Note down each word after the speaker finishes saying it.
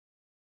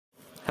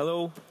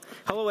Hello.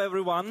 Hello,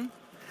 everyone.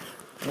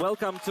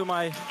 Welcome to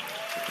my...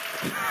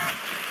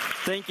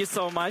 Thank you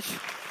so much.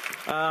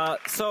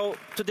 So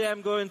today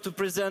I'm going to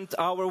present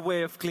our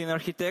way of clean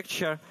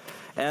architecture.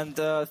 And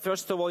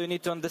first of all, you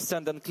need to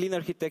understand that clean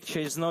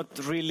architecture is not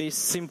really a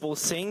simple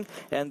thing,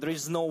 and there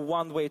is no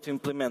one way to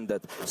implement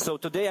that. So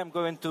today I'm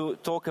going to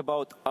talk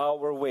about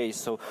our way,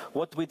 so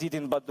what we did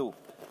in Badu.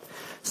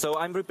 So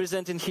I'm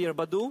representing here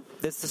Badu.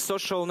 That's a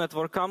social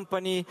network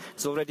company.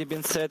 It's already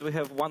been said we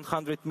have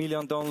 100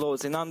 million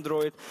downloads in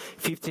Android,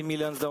 50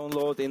 million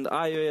downloads in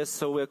iOS,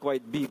 so we're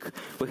quite big.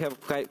 We have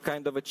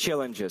kind of a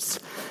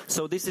challenges.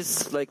 So this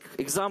is like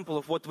example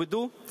of what we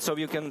do. So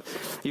you can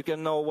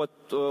know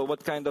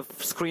what kind of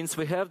screens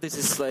we have. This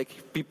is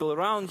like people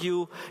around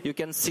you. You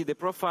can see the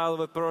profile of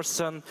a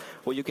person,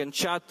 or you can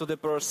chat to the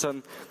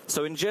person.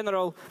 So in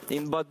general,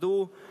 in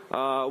Badu,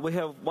 we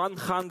have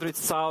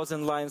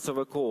 100,000 lines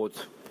of code,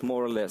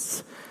 more or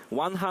less,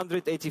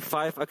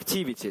 185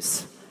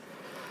 activities,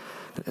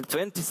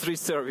 23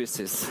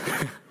 services,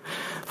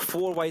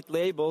 4 white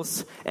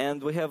labels,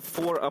 and we have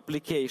 4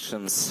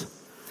 applications.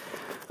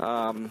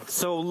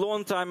 So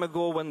long time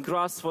ago, when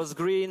grass was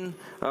green,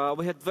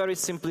 we had very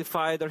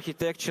simplified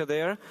architecture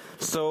there.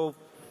 So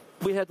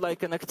we had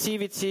like an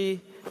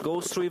activity,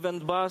 goes through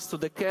event bus to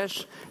the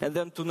cache, and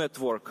then to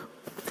network.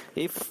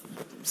 If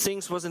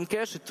things was in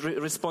cache, it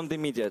respond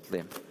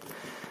immediately.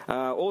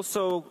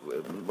 Also,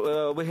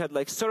 we had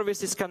like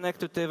services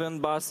connected to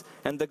event bus,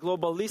 and the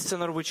global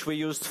listener, which we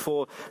used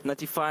for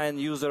notifying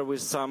user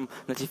with some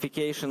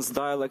notifications,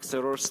 dialects,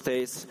 error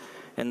states,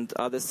 and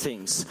other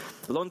things.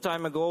 A long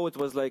time ago, it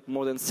was like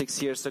more than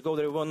 6 years ago,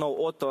 there were no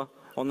auto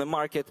on the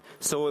market.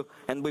 So,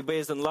 and we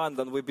based in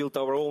London, we built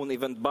our own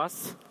event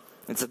bus.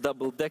 It's a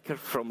double-decker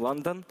from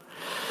London.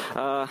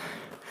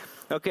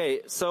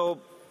 Okay, so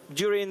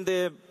during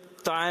the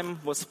time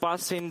was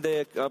passing,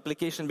 the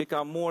application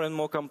became more and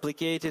more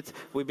complicated.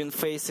 We've been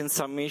facing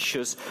some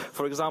issues.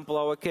 For example,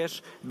 our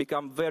cache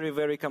became very,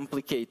 very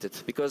complicated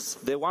because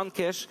the one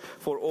cache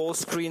for all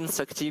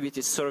screens,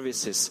 activities,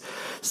 services.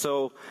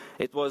 So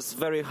it was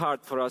very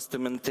hard for us to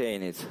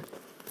maintain it.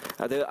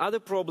 The other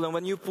problem,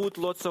 when you put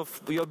lots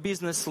of your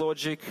business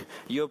logic,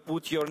 you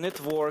put your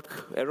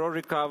network, error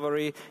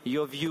recovery,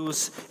 your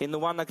views in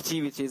one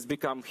activity, it's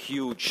become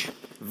huge,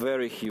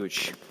 very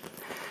huge.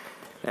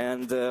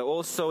 And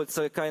also, it's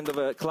a kind of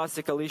a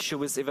classical issue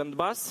with event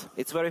bus.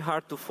 It's very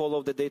hard to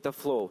follow the data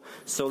flow.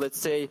 So let's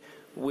say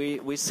we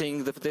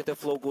think the data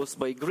flow goes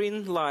by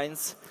green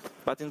lines,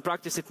 but in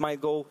practice it might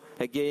go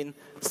again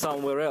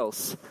somewhere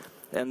else.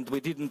 And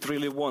we didn't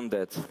really want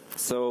that.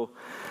 So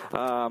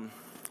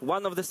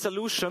one of the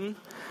solutions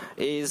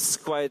is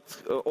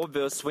quite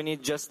obvious. We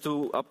need just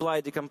to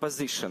apply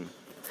decomposition.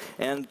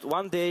 And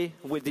one day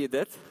we did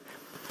that.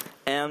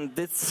 And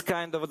this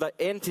kind of the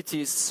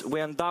entities we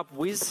end up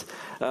with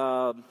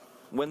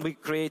when we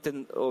create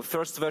a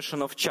first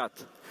version of chat.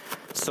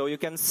 So you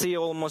can see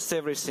almost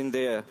everything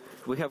there.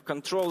 We have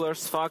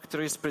controllers,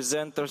 factories,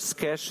 presenters,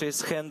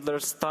 caches,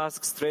 handlers,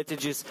 tasks,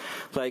 strategies,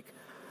 like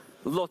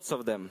lots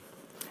of them.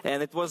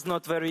 And it was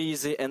not very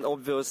easy and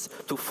obvious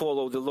to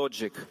follow the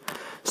logic.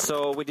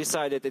 So we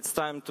decided it's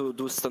time to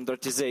do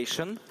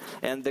standardization.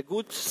 And the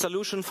good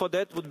solution for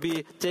that would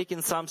be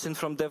taking something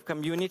from dev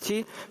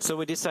community. So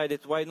we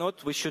decided, why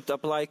not? We should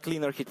apply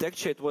clean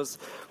architecture. It was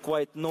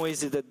quite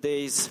noisy the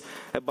days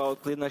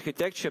about clean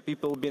architecture.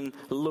 People been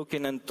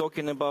looking and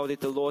talking about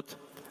it a lot.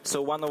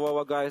 So one of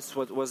our guys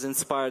was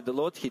inspired a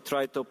lot. He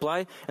tried to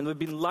apply, and we've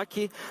been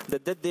lucky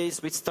that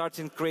days we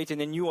started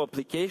creating a new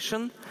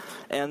application,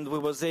 and we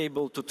was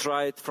able to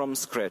try it from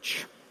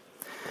scratch.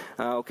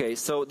 Okay,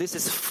 so this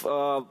is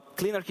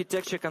clean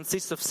architecture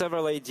consists of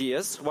several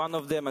ideas. One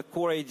of them, a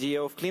core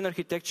idea of clean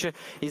architecture,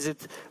 is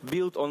it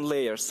built on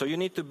layers. So you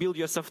need to build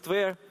your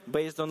software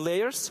based on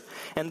layers,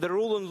 and the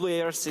rule on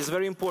layers is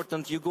very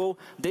important.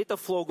 Data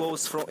flow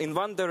goes in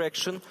one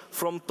direction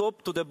from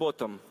top to the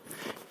bottom.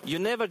 You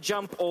never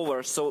jump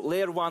over, so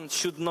layer 1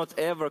 should not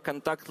ever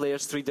contact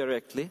layers 3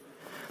 directly.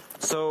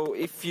 So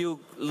if you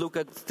look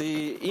at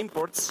the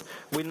imports,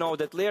 we know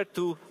that layer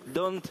 2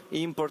 don't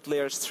import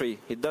layers 3.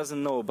 It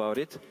doesn't know about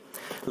it.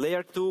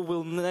 Layer 2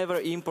 will never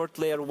import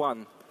layer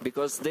 1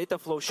 because data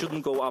flow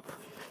shouldn't go up.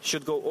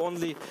 Should go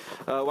only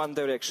one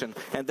direction.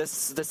 And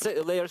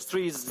the layer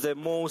 3 is the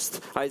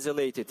most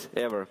isolated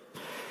ever.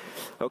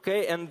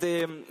 Okay, and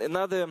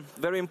another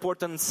very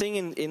important thing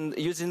in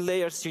using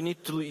layers, you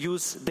need to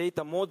use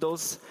data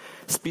models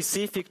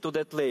specific to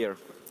that layer.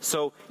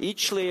 So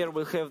each layer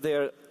will have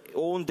their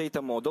own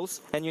data models,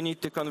 and you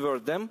need to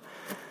convert them.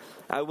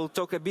 I will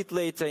talk a bit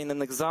later in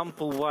an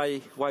example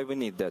why we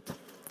need that.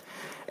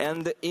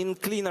 And in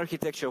clean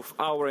architecture of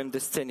our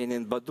understanding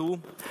in Badu,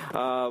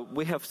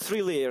 we have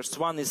 3 layers.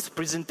 One is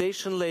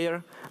presentation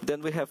layer,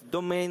 then we have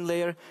domain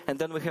layer, and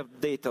then we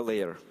have data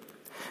layer.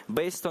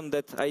 Based on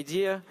that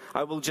idea,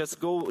 I will just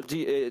go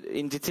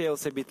in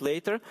details a bit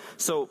later.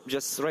 So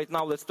just right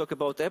now, let's talk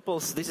about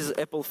apples. This is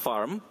apple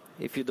farm,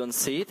 if you don't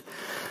see it.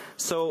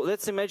 So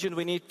let's imagine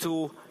we need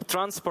to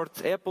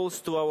transport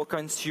apples to our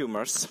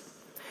consumers.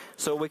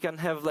 So we can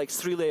have like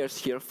 3 layers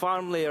here: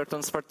 farm layer,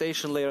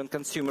 transportation layer, and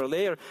consumer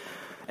layer.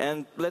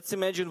 And let's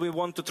imagine we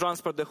want to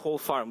transport the whole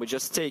farm. We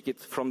just take it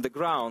from the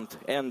ground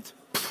and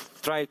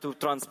try to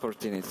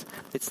transport in it.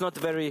 It's not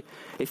very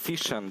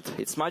efficient.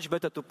 It's much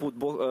better to put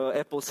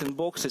apples in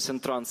boxes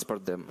and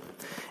transport them.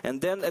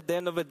 And then at the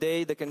end of the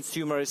day, the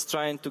consumer is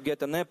trying to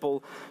get an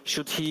apple.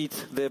 Should he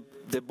eat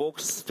the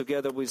box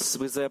together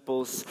with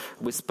apples,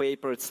 with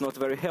paper? It's not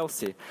very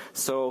healthy.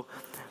 So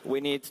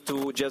we need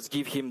to just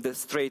give him the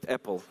straight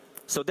apple.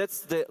 So that's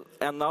the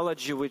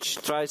analogy which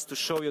tries to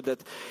show you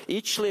that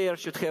each layer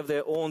should have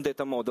their own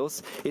data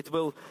models. It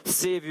will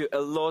save you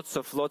lots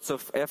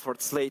of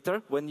efforts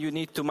later when you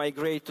need to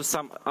migrate to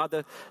some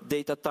other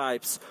data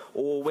types,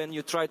 or when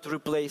you try to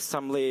replace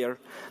some layer.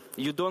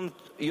 You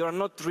are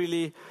not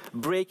really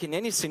breaking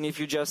anything if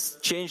you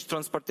just change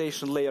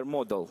transportation layer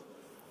model.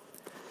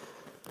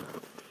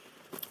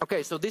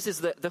 Okay, so this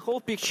is the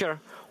whole picture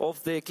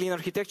of the clean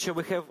architecture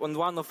we have on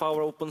one of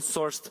our open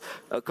sourced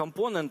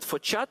component for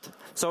chat.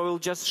 So I will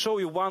just show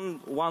you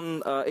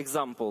one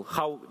example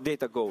how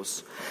data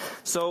goes.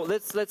 So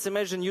let's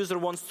imagine user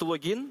wants to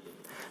log in.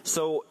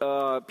 So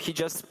he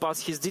just pass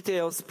his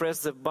details, press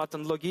the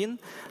button login.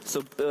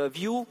 So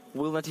view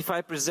will notify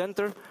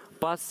presenter,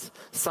 pass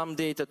some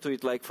data to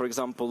it, like for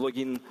example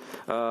login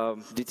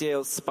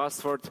details,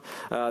 password.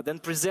 Then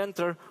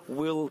presenter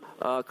will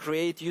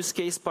create use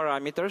case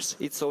parameters.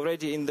 It's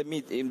already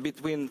in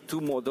between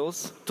two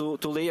models, two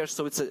layers,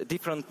 so it's a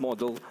different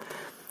model.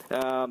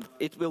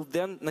 It will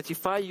then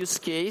notify use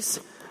case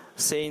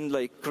saying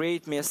like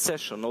create me a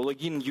session or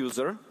login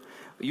user.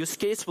 Use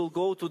case will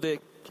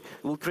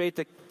create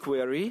a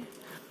query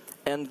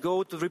and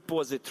go to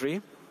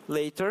repository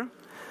later.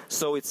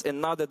 So it's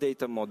another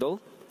data model.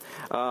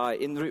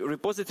 In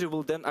repository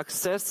will then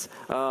access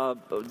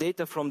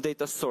data from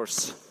data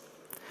source.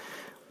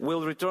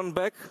 Will return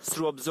back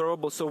through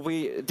observable. So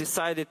we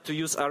decided to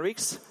use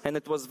Rx, and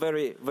it was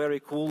very, very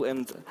cool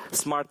and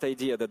smart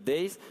idea that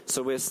day.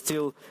 So we're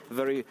still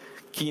very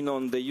keen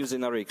on the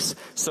using Rx.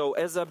 So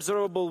as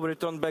observable, we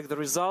return back the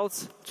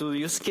results to the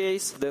use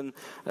case, then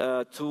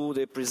to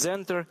the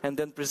presenter, and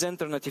then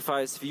presenter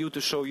notifies view to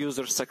show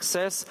user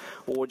success,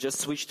 or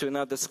just switch to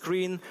another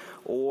screen,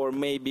 or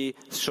maybe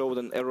show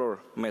an error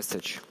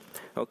message.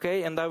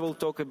 Okay, and I will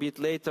talk a bit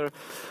later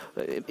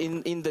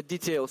in the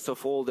details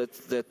of all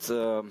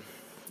that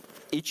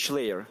each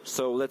layer.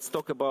 So let's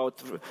talk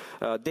about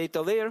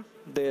data layer.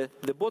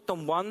 The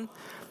bottom one,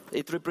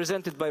 it's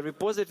represented by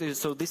repository.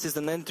 So this is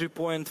an entry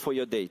point for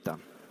your data.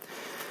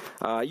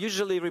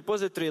 Usually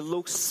repository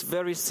looks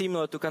very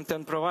similar to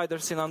content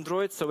providers in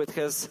Android. So it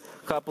has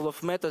a couple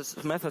of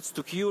methods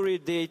to query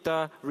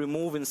data,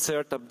 remove,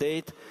 insert,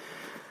 update.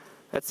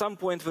 At some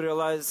point we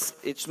realize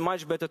it's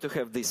much better to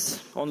have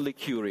this, only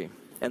query.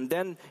 And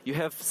then you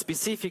have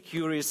specific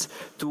queries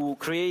to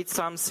create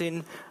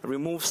something,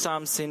 remove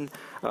something,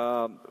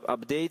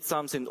 update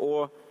something,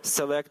 or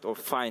select or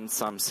find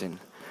something.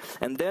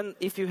 And then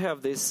if you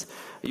have this,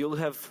 you'll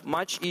have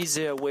much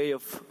easier way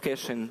of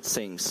caching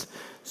things.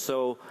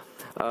 So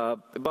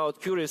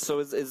about queries, so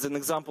it's an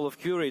example of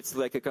query. It's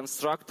like a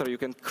constructor. You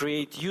can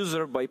create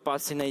user by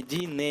passing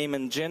ID, name,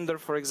 and gender,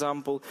 for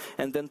example,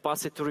 and then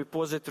pass it to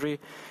repository,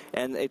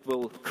 and it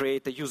will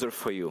create a user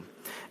for you.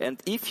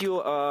 And if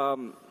you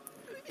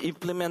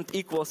implement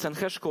equals and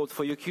hash code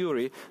for your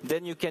query,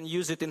 then you can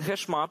use it in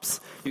hash maps.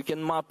 You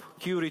can map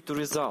query to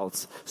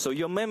results. So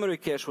your memory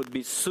cache would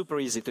be super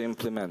easy to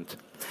implement.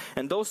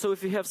 And also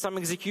if you have some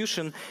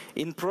execution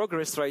in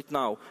progress right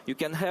now, you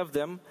can have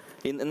them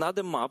in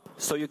another map,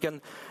 so you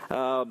can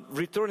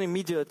return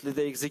immediately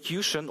the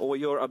execution or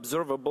your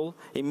observable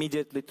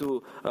immediately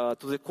to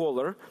the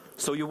caller,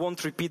 so you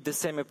won't repeat the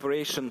same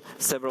operation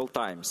several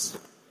times.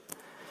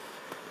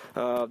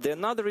 The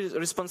another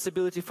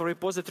responsibility for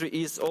repository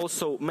is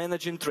also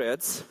managing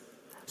threads.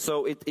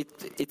 So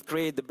it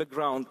creates the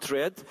background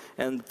thread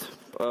and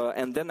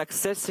then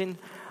accessing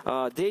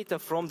data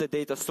from the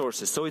data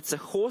sources. So it's a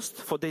host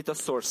for data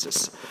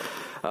sources.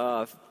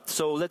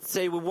 So let's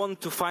say we want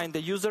to find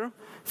the user.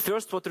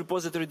 First, what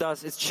repository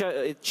does is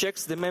it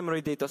checks the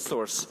memory data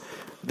source,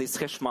 these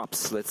hash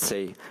maps, let's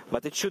say.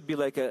 But it should be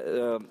like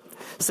a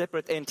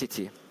separate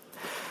entity.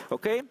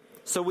 Okay?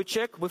 So we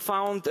check, we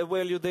found a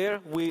value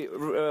there, we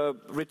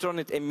return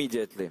it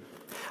immediately.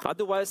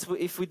 Otherwise,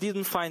 if we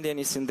didn't find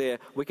anything there,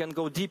 we can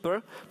go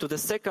deeper to the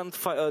second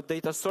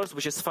data source,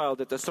 which is file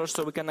data source.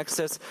 So we can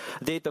access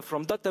data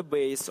from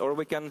database, or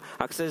we can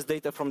access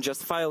data from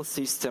just file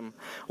system.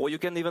 Or you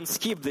can even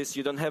skip this,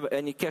 you don't have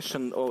any cache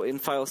in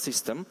file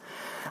system.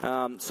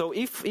 So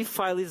if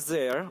file is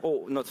there,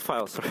 or not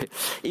file, sorry,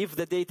 if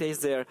the data is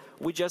there,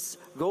 we just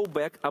go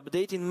back,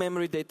 update in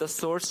memory data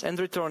source, and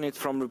return it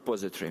from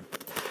repository.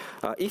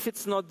 If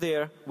it's not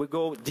there, we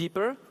go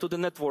deeper to the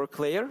network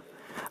layer,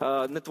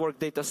 network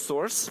data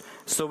source.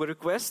 So we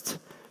request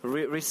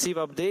receive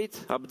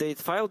update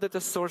file data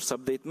source,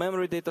 update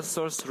memory data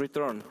source,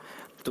 return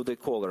to the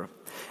caller.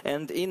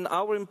 And in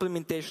our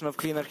implementation of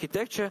clean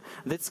architecture,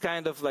 that's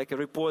kind of like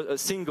a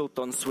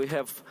singletons we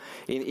have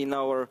in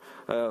our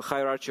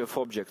hierarchy of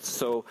objects.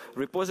 So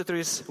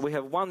repositories, we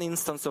have one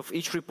instance of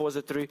each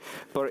repository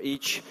per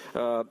each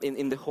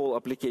in the whole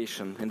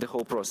application, in the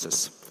whole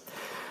process.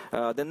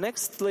 The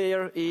next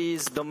layer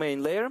is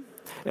domain layer.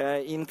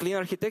 In clean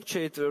architecture,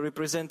 it's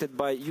represented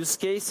by use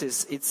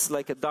cases. It's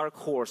like a dark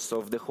horse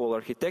of the whole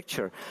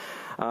architecture.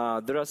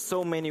 There are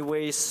so many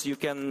ways you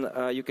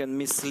can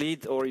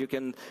mislead, or you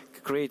can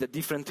create a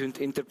different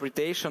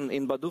interpretation.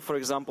 In Badu, for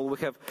example, we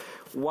have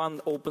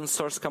one open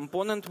source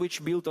component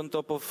which built on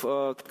top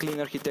of clean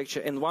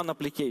architecture, and one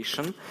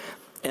application.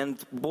 And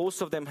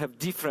both of them have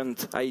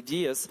different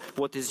ideas,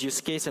 what is use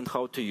case and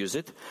how to use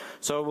it.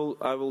 So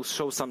I will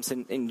show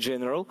something in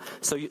general.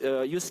 So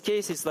use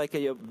case is like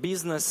a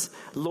business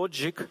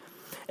logic,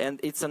 and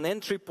it's an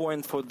entry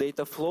point for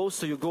data flow.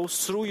 So you go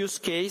through use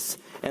case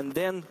and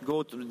then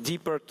go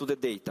deeper to the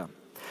data.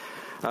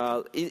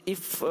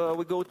 If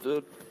we go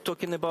to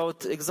talking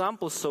about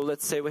examples, so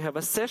let's say we have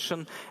a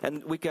session,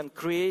 and we can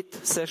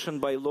create session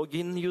by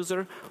login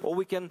user, or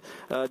we can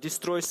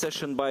destroy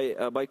session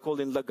by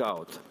calling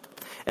logout.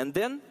 And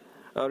then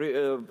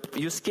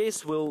use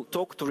case will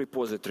talk to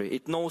repository.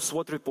 It knows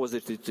what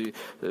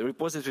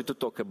repository to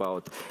talk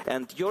about.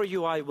 And your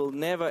UI will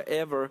never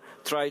ever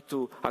try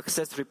to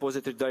access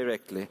repository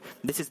directly.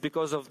 This is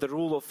because of the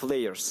rule of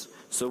layers.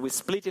 So we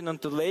split it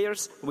into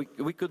layers,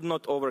 we could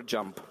not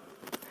overjump.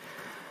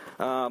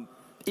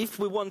 If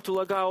we want to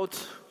log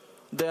out,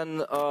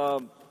 then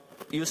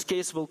use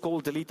case will call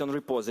delete on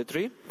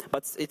repository,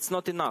 but it's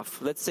not enough.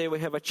 Let's say we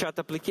have a chat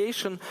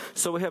application,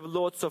 so we have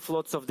lots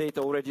of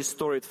data already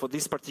stored for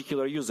this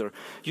particular user.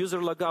 User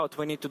logout,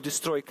 we need to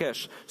destroy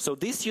cache. So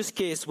this use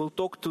case will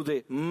talk to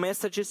the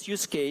messages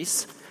use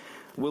case,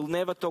 will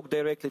never talk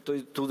directly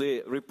to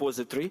the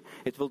repository.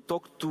 It will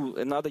talk to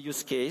another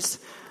use case,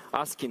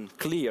 asking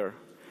clear.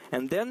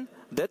 And then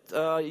that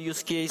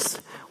use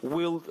case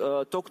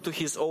will talk to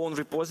his own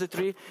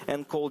repository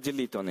and call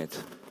delete on it.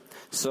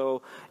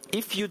 So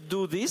if you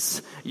do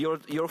this,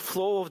 your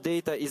flow of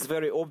data is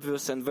very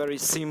obvious and very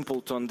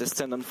simple to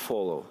understand and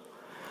follow.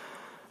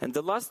 And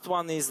the last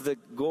one is the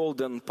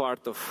golden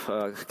part of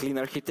clean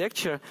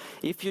architecture.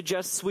 If you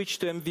just switch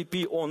to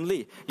MVP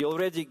only, you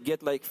already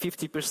get like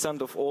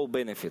 50% of all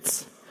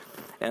benefits.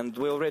 And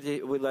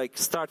we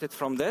started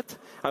from that.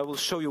 I will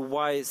show you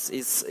why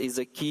is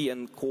a key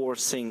and core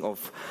thing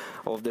of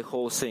the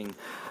whole thing.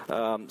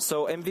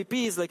 So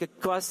MVP is like a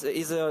class,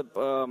 is a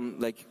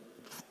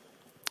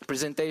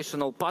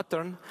presentational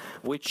pattern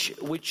which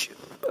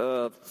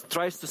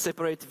tries to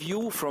separate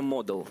view from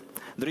model.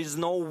 There is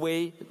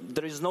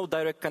no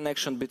direct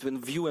connection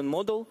between view and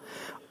model.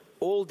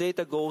 All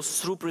data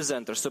goes through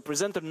presenter. So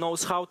presenter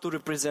knows how to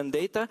represent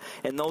data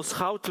and knows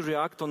how to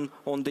react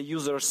on the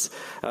user's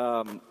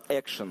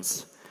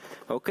actions.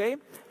 Okay?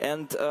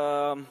 And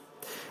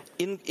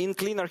in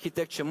clean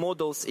architecture,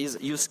 models is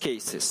use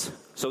cases.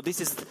 So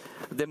this is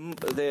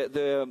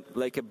the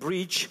like a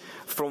bridge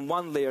from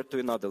one layer to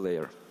another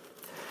layer.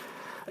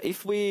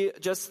 If we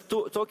just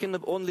talking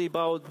only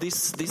about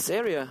this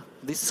area,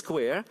 this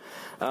square,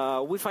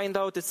 we find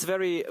out it's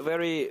very,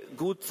 very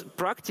good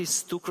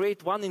practice to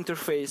create one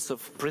interface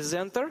of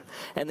presenter,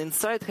 and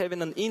inside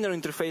having an inner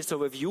interface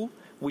of a view,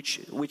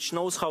 which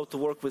knows how to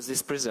work with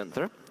this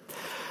presenter.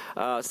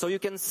 So you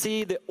can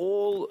see the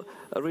all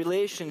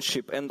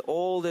relationship and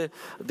all the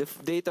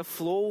data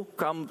flow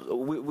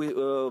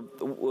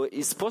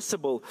is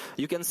possible.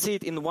 You can see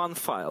it in one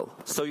file.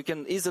 So you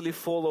can easily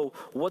follow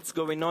what's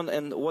going on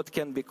and what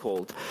can be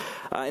called.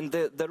 And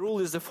the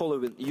rule is the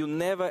following. You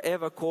never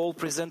ever call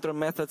presenter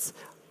methods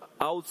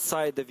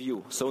outside the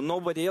view. So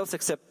nobody else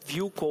except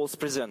view calls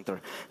presenter.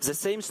 The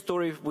same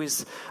story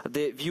with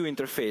the view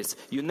interface.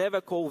 You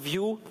never call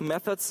view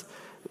methods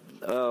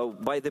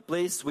by the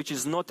place which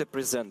is not a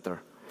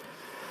presenter.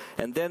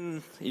 And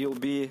then you'll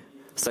be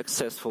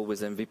successful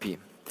with MVP.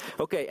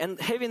 Okay, and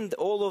having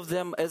all of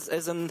them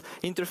as an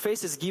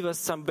interfaces give us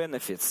some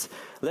benefits.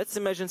 Let's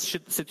imagine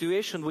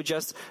situation we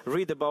just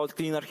read about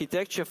clean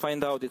architecture,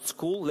 find out it's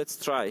cool, let's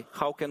try.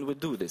 How can we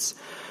do this?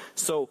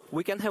 So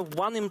we can have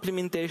one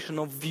implementation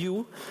of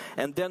view,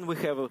 and then we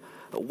have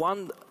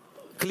one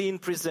clean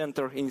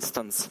presenter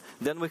instance.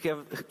 Then we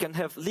can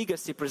have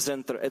legacy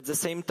presenter at the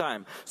same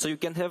time. So you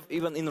can have,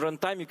 even in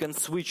runtime, you can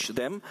switch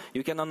them.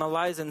 You can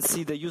analyze and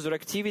see the user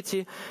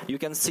activity. You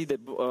can see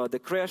the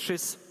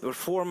crashes,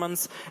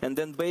 performance, and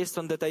then based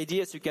on that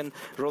ideas, you can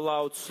roll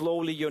out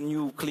slowly your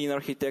new clean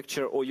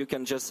architecture, or you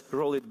can just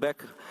roll it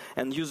back,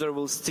 and user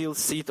will still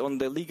sit on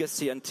the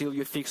legacy until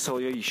you fix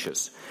all your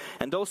issues.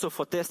 And also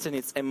for testing,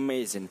 it's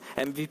amazing.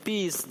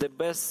 MVP is the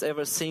best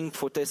ever thing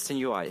for testing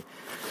UI.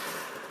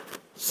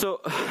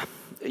 So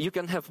you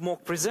can have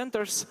mock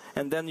presenters,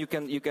 and then you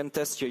can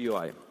test your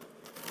UI.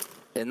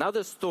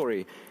 Another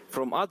story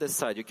from other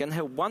side, you can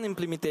have one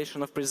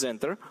implementation of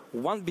presenter,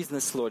 one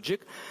business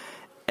logic,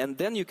 and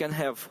then you can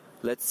have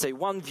let's say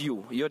one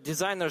view. Your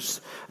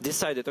designers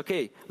decided,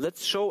 okay,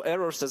 let's show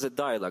errors as a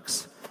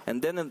dialogues.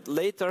 And then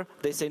later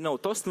they say, no,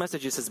 toast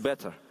messages is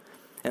better.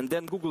 And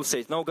then Google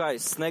says, no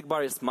guys, snack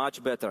bar is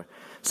much better.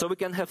 So we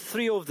can have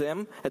 3 of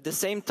them at the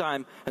same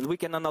time, and we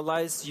can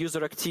analyze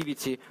user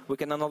activity, we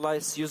can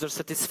analyze user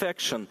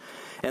satisfaction,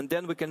 and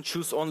then we can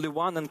choose only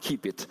one and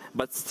keep it.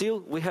 But still,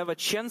 we have a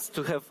chance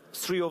to have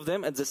 3 of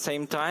them at the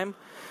same time,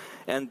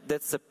 and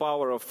that's the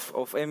power of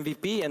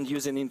MVP and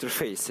using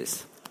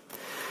interfaces.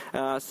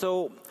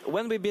 So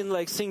when we've been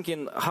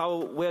thinking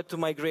where to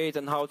migrate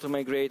and how to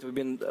migrate, we've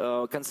been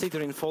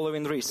considering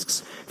following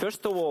risks.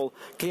 First of all,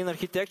 clean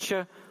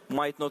architecture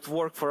might not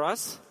work for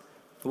us,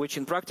 which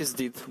in practice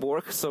did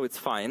work, so it's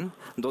fine.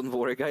 Don't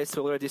worry, guys.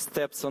 We already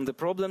steps on the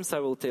problems. I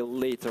will tell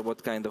later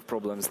what kind of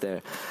problems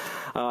there.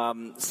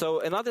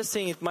 So another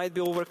thing, it might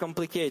be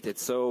overcomplicated.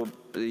 So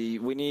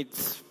we need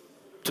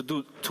to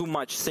do too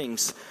much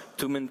things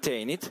to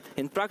maintain it.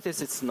 In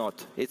practice, it's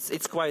not.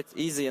 It's quite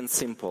easy and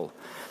simple.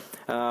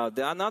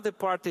 Another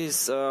part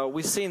is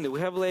we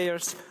have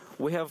layers,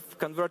 we have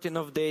converting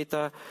of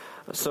data,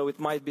 so it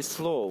might be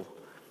slow.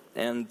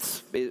 And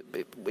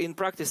in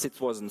practice, it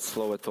wasn't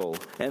slow at all.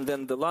 And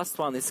then the last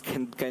one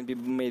can be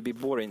maybe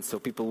boring, so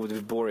people would be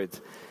bored.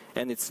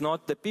 And it's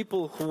not the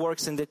people who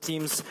works in the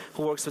teams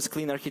who works with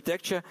clean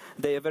architecture,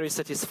 they are very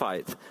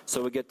satisfied.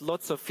 So we get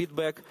lots of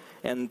feedback,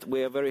 and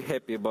we are very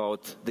happy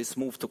about this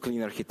move to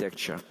clean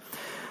architecture.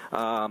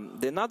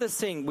 The another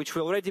thing which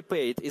we already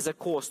paid is a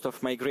cost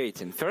of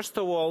migrating. First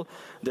of all,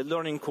 the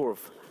learning curve.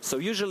 So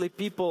usually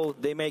people,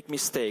 they make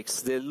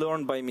mistakes, they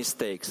learn by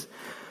mistakes.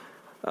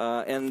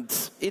 And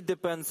it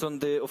depends on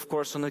of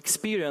course, on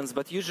experience,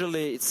 but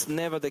usually it's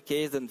never the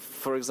case. And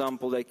for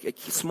example, like a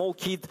small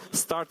kid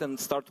start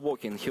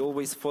walking, he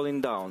always falling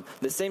down.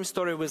 The same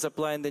story with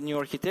applying the new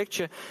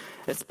architecture,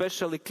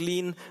 especially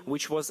clean,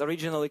 which was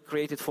originally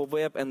created for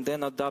web and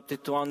then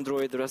adapted to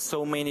Android. There are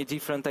so many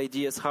different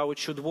ideas how it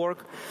should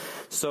work.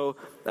 So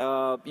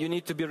you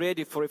need to be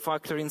ready for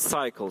refactoring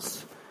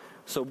cycles.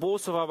 So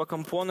both of our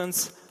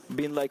components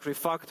been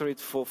refactored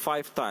for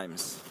 5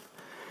 times.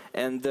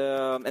 And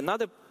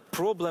another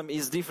problem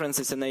is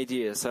differences in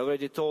ideas. I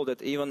already told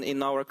that even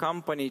in our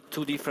company,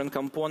 2 different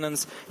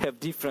components have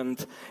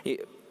different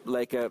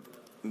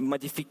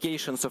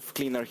modifications of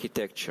clean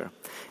architecture.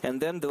 And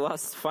then the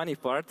last funny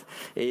part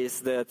is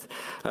that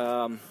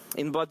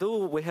in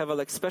Badu we have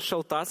a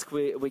special task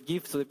we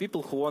give to the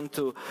people who want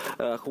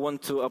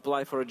to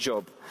apply for a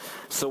job.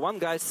 So one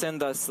guy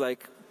sent us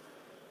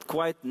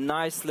quite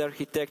nicely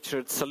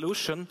architectured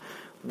solution,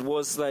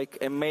 was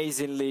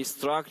amazingly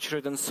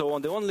structured and so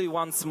on. The only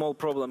one small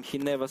problem, he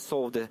never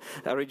solved the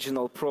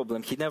original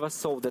problem. He never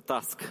solved the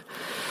task.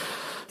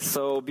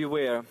 So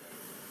beware.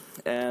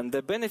 And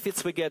the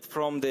benefits we get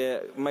from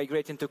the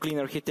migrating to clean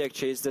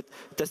architecture is that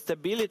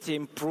testability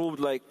improved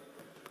like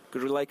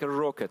a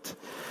rocket.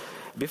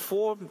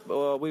 Before,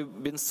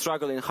 we've been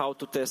struggling how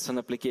to test an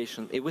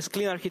application. With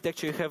clean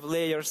architecture, you have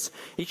layers.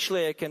 Each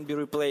layer can be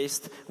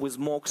replaced with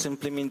mocks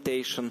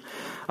implementation.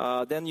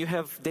 Then you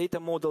have data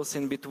models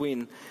in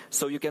between,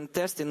 so you can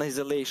test in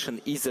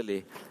isolation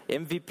easily.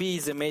 MVP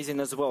is amazing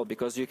as well,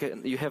 because you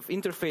have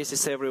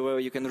interfaces everywhere.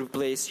 You can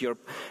replace you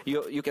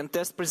can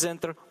test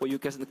presenter, or you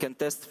can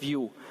test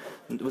view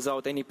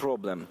without any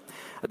problem.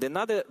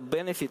 Another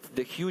benefit,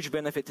 the huge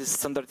benefit, is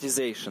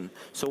standardization.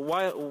 So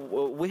while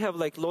we have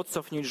lots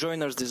of new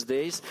joiners these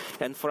days,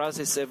 and for us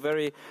it's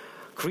very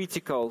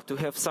critical to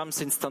have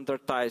something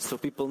standardized so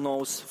people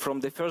knows from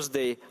the first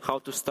day how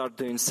to start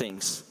doing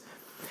things.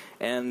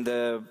 And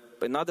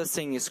another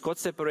thing is code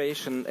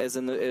separation. As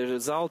a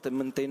result, the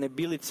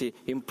maintainability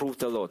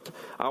improved a lot.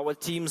 Our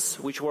teams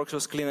which works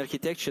with clean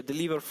architecture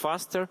deliver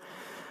faster,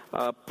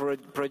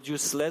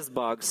 produce less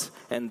bugs,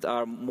 and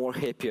are more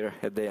happier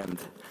at the end.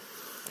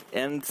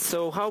 And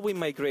so how we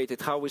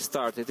migrated, how we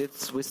started,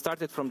 we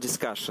started from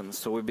discussions.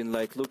 So we've been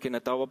looking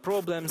at our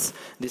problems,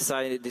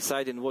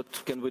 deciding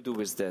what can we do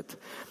with that.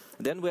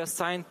 Then we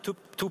assigned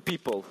two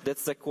people.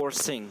 That's the core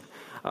thing.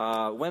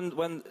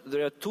 When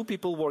there are 2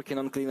 people working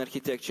on clean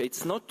architecture,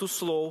 it's not too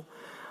slow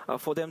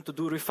for them to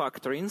do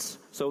refactorings.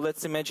 So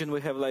let's imagine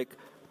we have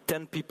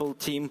 10 people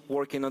team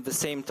working at the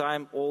same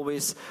time,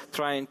 always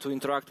trying to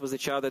interact with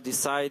each other,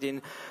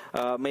 deciding,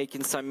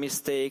 making some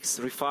mistakes,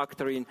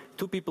 refactoring.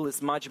 2 people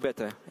is much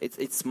better.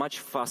 It's much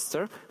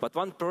faster, but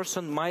 1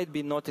 person might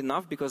be not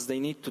enough because they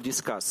need to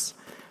discuss.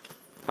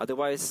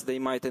 Otherwise, they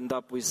might end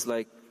up with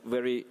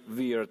very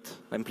weird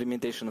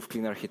implementation of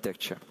clean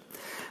architecture.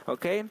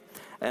 Okay?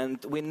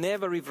 And we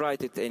never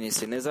rewrite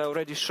anything. As I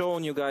already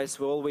shown you guys,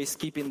 we're always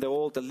keeping the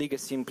old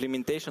legacy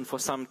implementation for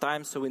some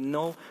time, so we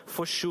know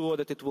for sure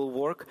that it will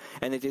work,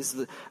 and it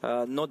is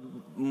not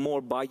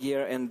more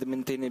buggier, and the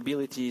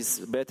maintainability is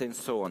better, and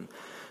so on.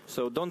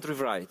 So don't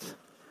rewrite.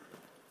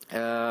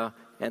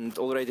 And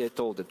already I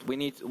told it,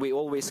 we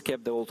always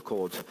kept the old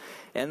code.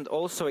 And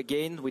also,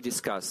 again, we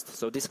discussed.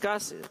 So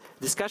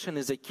discussion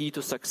is a key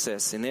to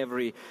success in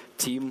every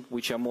team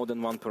which are more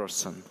than 1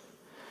 person.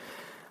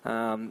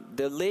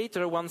 The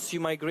later, once you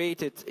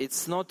migrate it,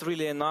 it's not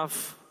really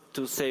enough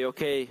to say,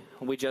 okay,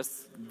 we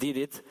just did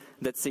it,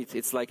 that's it.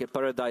 It's like a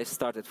paradise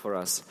started for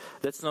us.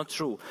 That's not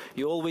true.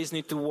 You always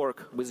need to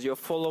work with your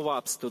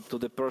follow-ups to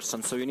the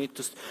person. So you need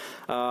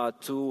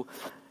to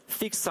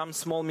fix some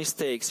small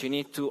mistakes. You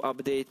need to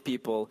update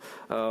people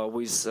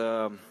with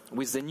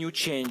the new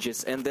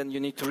changes, and then you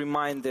need to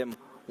remind them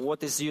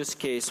what is use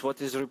case,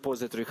 what is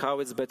repository, how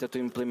it's better to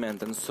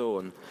implement, and so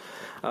on.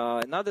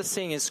 Another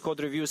thing is code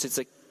reviews.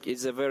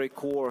 It's a very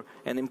core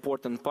and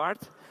important part.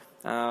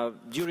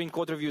 During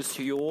code reviews,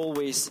 you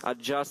always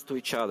adjust to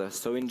each other.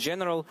 So in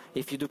general,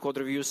 if you do code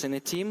reviews in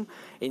a team,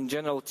 in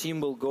general,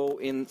 team will go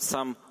in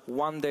some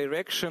one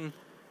direction,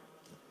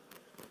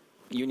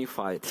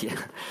 unified.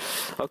 Yeah.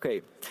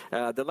 Okay.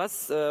 The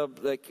last,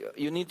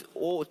 you need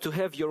to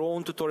have your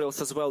own tutorials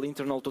as well,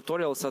 internal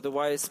tutorials.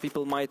 Otherwise,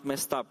 people might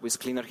mess up with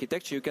clean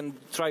architecture. You can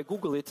try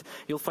Google it.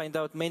 You'll find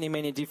out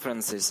many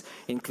differences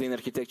in clean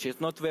architecture.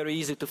 It's not very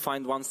easy to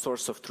find one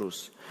source of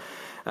truth.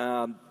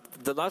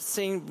 The last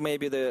thing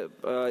maybe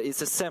is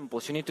the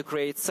samples. You need to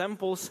create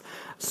samples,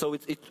 so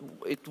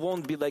it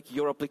won't be like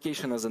your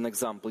application as an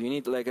example. You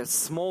need like a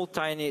small,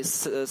 tiny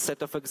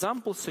set of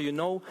examples, so you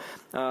know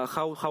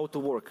how to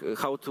work,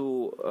 how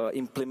to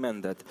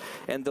implement that.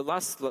 And the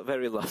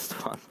very last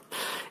one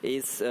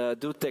is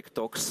do tech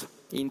talks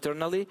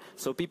internally,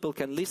 so people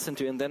can listen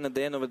to you, and then at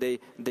the end of the day,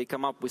 they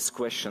come up with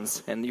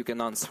questions, and you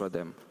can answer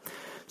them.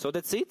 So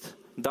that's it.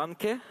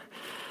 Danke.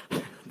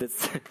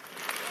 That's.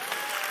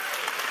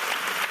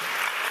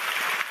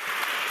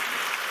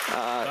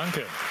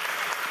 Danke.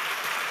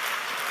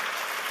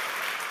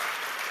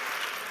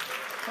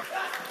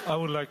 I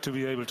would like to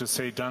be able to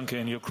say danke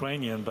in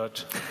Ukrainian,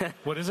 but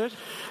what is it?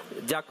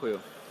 Дякую.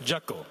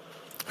 Дякую.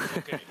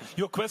 Okay.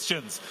 Your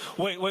questions.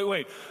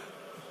 Wait.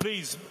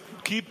 Please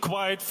keep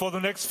quiet for the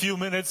next few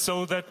minutes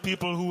so that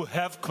people who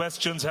have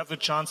questions have the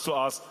chance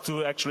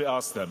to actually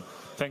ask them.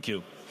 Thank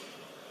you.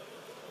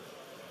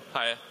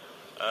 Hi.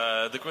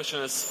 The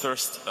question is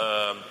first,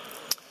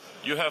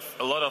 you have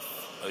a lot of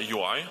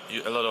UI,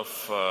 a lot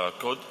of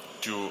code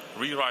to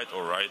rewrite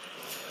or write.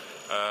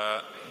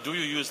 Do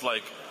you use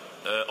like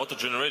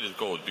auto-generated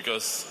code?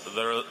 Because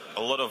there are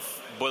a lot of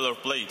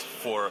boilerplate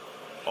for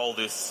all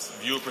these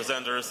view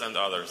presenters and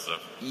other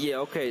stuff. Yeah,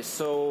 okay.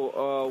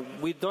 So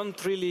we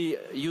don't really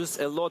use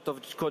a lot of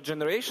code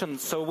generation.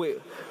 So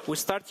we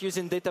start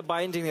using data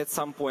binding at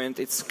some point.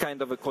 It's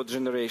kind of a code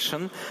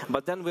generation,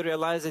 but then we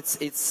realize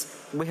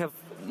we have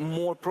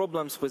more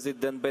problems with it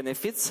than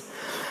benefits.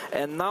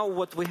 And now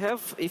what we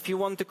have, if you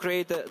want to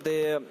create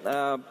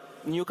the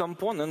new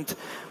component,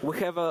 we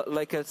have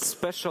like a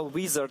special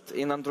wizard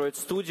in Android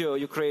Studio.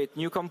 You create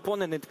new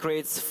component, it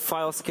creates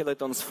file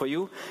skeletons for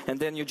you, and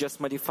then you just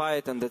modify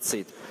it, and that's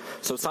it.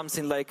 So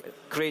something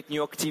like create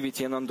new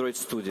activity in Android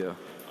Studio.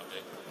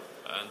 Okay.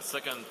 And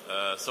second,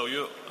 so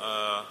you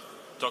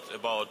talked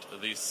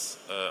about this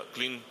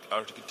clean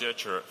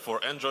architecture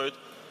for Android,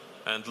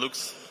 and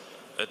looks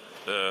at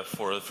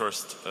for the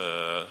first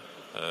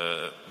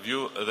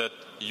view that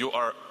you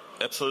are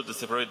absolutely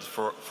separated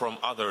from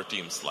other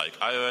teams like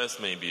iOS,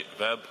 maybe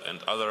web and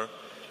other.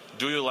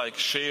 Do you like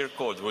share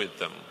code with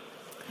them?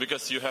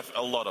 Because you have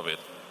a lot of it.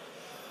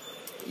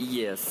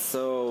 Yes,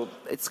 so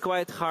it's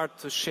quite hard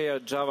to share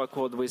Java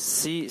code with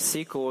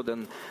C code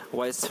and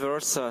vice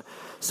versa.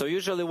 So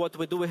usually what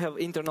we do, we have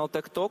internal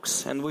tech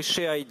talks and we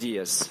share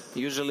ideas.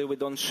 Usually we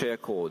don't share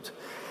code.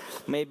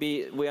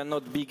 Maybe we are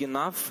not big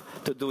enough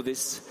to do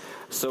this.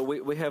 So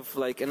we have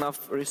like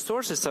enough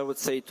resources, I would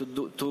say,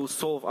 to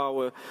solve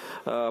our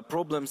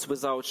problems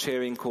without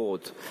sharing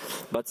code.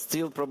 But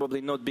still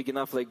probably not big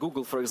enough. Like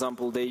Google, for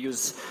example, they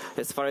use,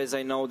 as far as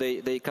I know,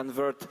 they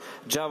convert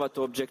Java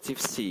to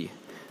Objective-C.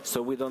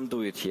 So we don't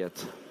do it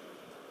yet.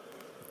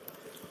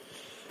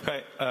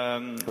 Hi.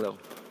 Hello.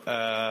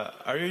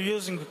 Are you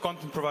using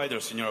content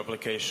providers in your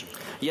application?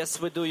 Yes,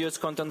 we do use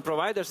content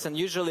providers, and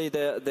usually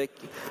the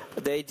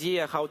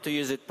idea how to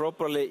use it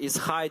properly is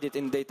hide it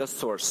in data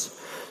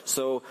source.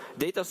 So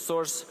data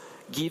source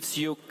gives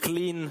you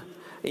clean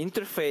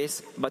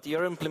interface, but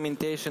your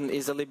implementation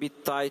is a little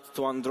bit tied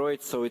to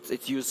Android, so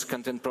it uses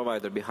content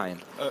provider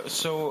behind.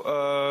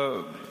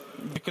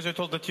 Because you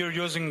told that you're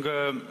using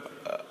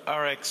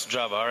RX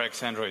Java,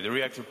 RX Android,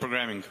 reactive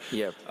programming.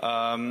 Yeah.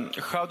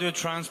 How do you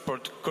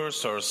transport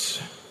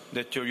cursors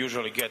that you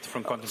usually get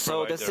from content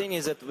provider? So the thing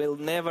is that we'll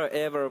never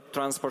ever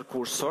transport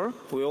cursor.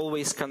 We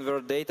always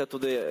convert data to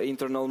the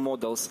internal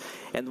models,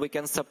 and we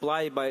can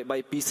supply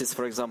by pieces.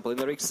 For example, in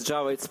RX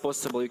Java, it's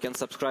possible you can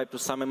subscribe to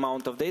some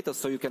amount of data,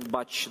 so you can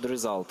batch the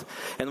result.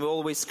 And we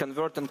always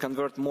convert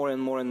more and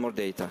more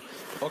data.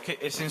 Okay,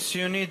 since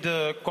you need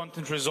a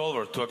content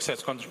resolver to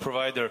access content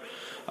provider,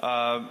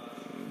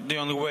 the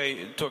only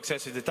way to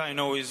access it that I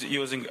know is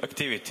using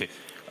activity.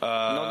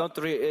 No, not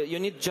really. You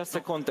need just a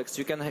context.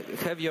 You can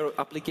have your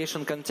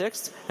application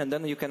context, and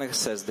then you can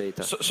access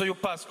data. So you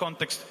pass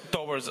context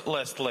towards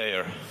last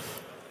layer?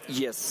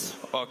 Yes.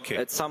 Okay.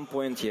 At some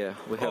point, yeah,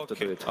 we have to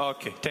do it.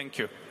 Okay, thank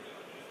you.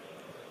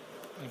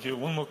 Thank you.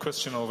 One more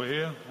question over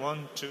here.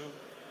 1, 2.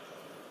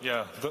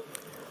 Yeah.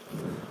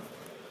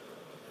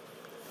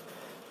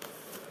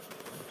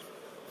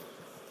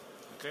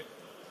 Okay.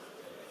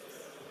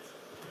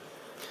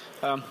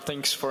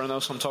 Thanks for an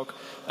awesome talk.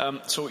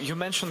 So you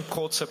mentioned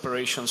code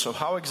separation. So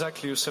how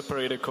exactly you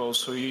separate the code?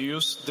 So you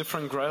use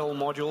different Gradle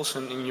modules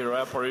in your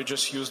app, or you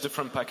just use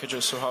different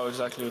packages? So how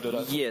exactly you do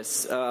that?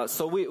 Yes.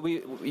 So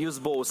we use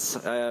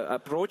both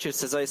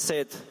approaches. As I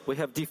said, we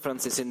have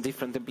differences in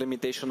different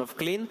implementation of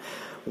Clean.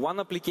 One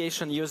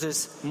application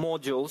uses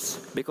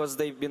modules because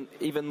they've been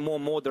even more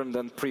modern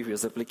than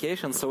previous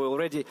applications. So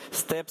already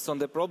steps on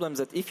the problems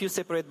that if you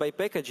separate by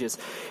packages,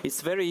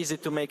 it's very easy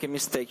to make a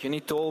mistake. You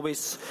need to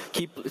always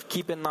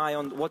keep an eye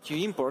on what you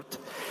import.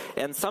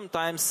 And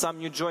sometimes some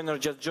new joiner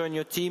just join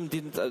your team,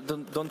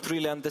 don't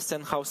really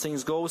understand how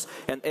things goes,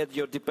 and add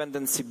your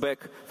dependency back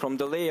from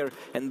the layer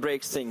and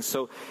break things.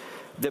 So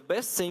the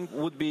best thing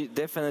would be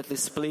definitely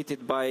split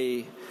it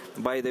by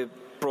the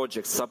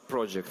projects,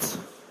 sub-projects.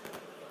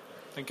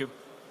 Thank you.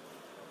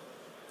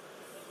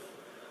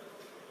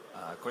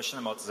 Question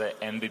about the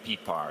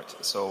MVP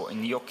part. So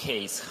in your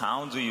case,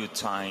 how do you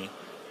tie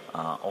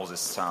all this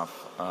stuff,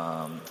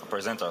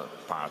 presenter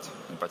part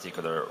in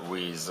particular,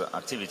 with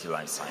activity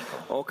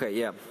lifecycle? Okay,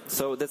 yeah.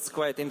 So that's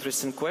quite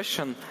interesting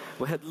question.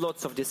 We had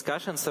lots of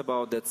discussions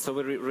about that. So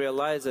we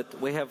realized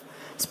that we have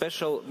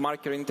special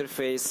marker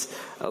interface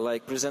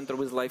like presenter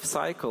with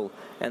lifecycle,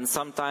 and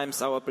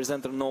sometimes our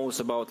presenter knows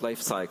about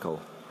lifecycle.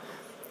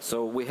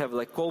 So we have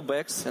like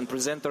callbacks, and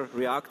presenter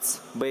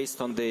reacts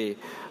based on the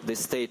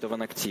state of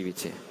an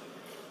activity.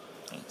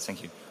 Okay,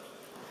 thank you.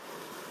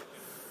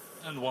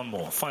 And one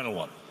more, final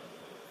one.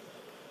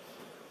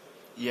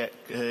 Yeah,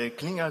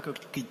 clean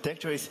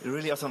architecture is a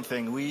really awesome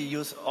thing. We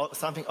use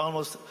something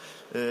almost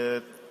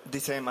the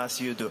same as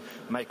you do.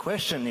 My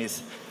question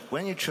is,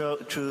 when you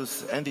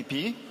choose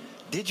MVP,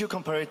 did you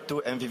compare it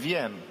to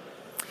MVVM?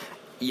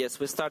 Yes,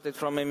 we started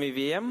from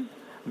MVVM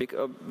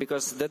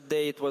because that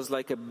day it was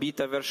like a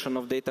beta version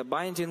of data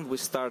binding. We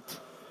start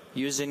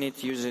using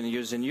it.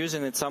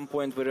 At some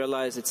point we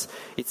realize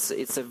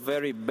it's a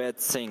very bad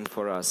thing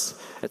for us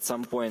at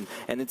some point,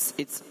 and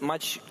it's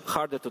much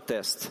harder to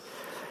test.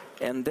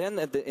 And then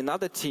at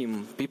another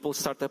team, people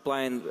start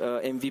applying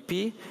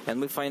MVP,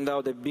 and we find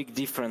out a big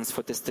difference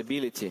for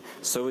testability.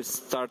 So we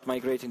start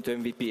migrating to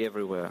MVP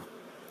everywhere.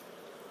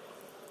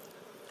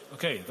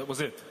 Okay, that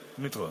was it.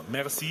 Dmytro,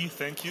 merci,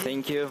 thank you.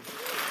 Thank you.